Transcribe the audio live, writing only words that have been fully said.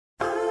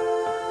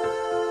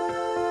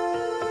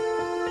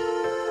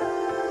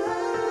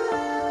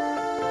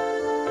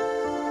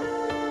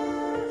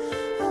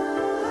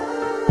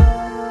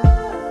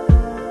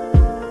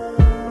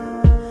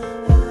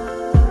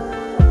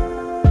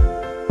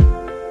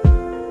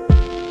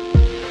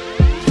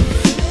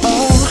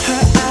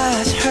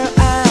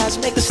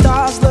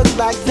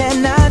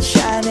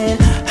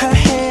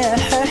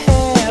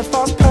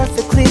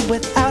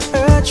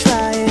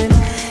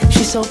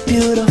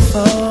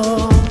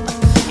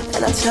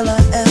tell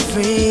her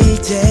every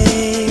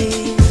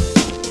day.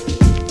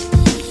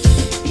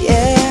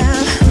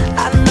 Yeah,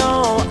 I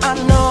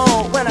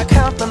know, when I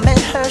compliment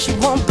her she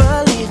won't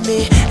believe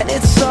me. And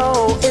it's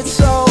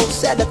so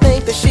sad to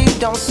think that she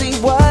don't see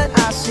what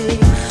I see.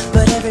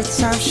 But every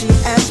time she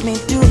asks me,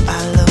 do I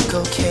look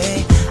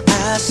okay,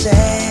 I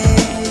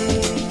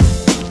say,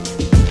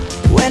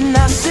 when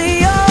I see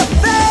your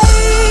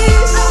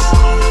face,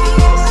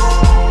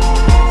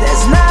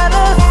 there's not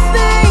a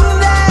thing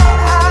that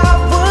I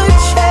would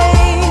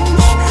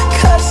change,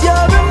 'cause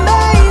you're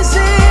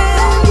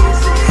amazing,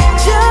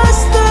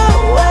 just the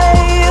way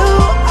you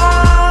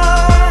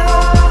are.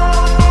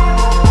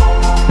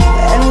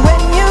 And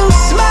when you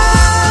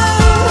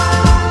smile,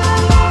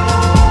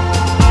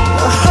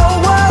 the whole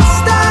world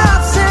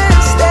stops and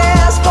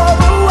stares for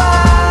a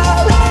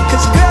while,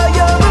 'cause girl,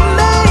 you're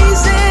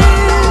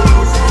amazing,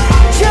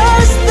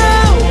 just the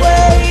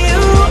way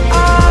you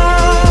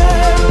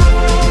are.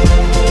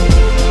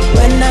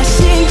 When I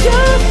see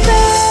your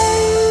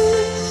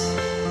face,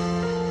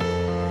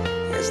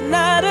 there's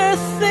not a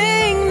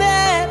thing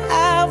that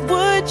I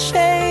would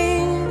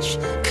change,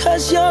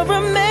 'cause you're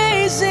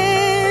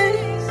amazing,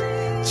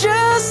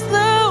 just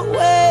the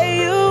way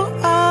you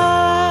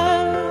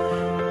are.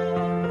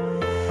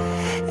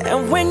 And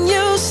when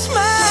you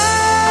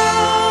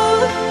smile,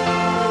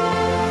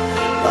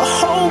 the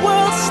whole